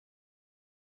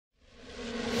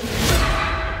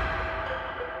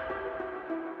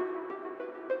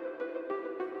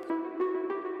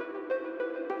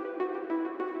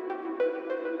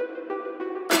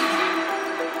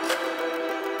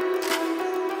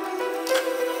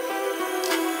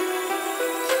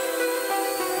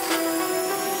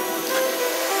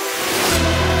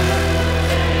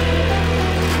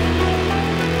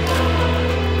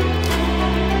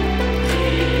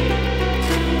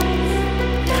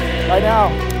I know.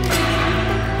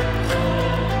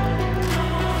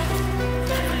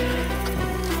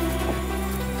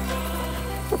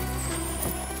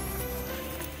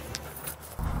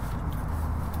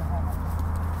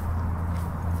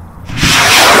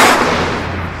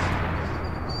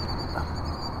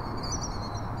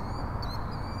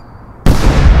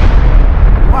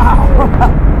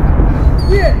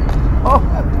 Yeah. Oh.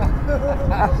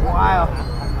 Wow.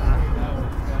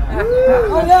 I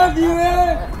love you,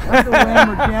 man. That's a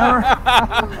whammer jammer.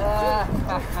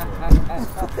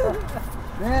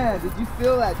 Man, did you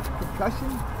feel that concussion?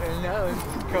 No, it's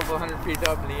a couple hundred feet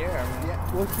up in the air. Man.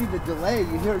 Yeah. Well, see the delay.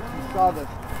 You saw the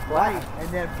light, and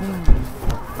then boom.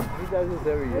 He does this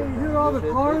every year. You hear all the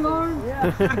car alarms?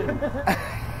 Yeah.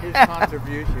 His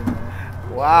contribution,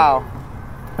 man. Wow.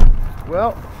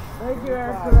 Well, Thank you,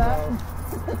 Eric, for that.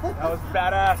 that was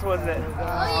badass, wasn't it? Oh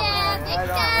yeah, big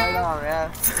Right time. on,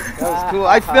 man. That was cool.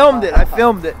 I filmed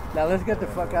it. Now let's get the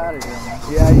fuck out of here, man.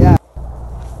 Yeah.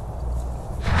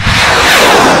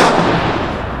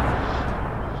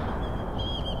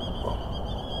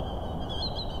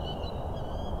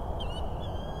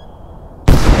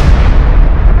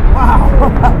 Wow.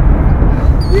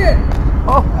 Yeah.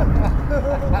 Oh.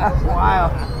 Wow.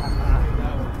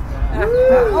 I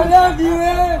love you,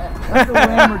 man. That's a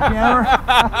whammer jammer.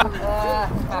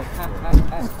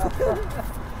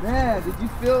 Man, did you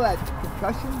feel that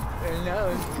concussion? No,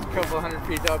 it's a couple hundred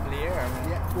feet up in the air. Man.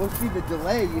 Yeah. Well, see the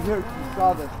delay. You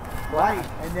saw the light,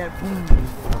 and then boom.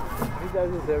 He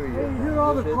does this every year. You hear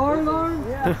all the car alarms?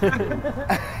 Yeah.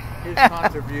 His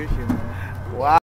contribution, man. Wow.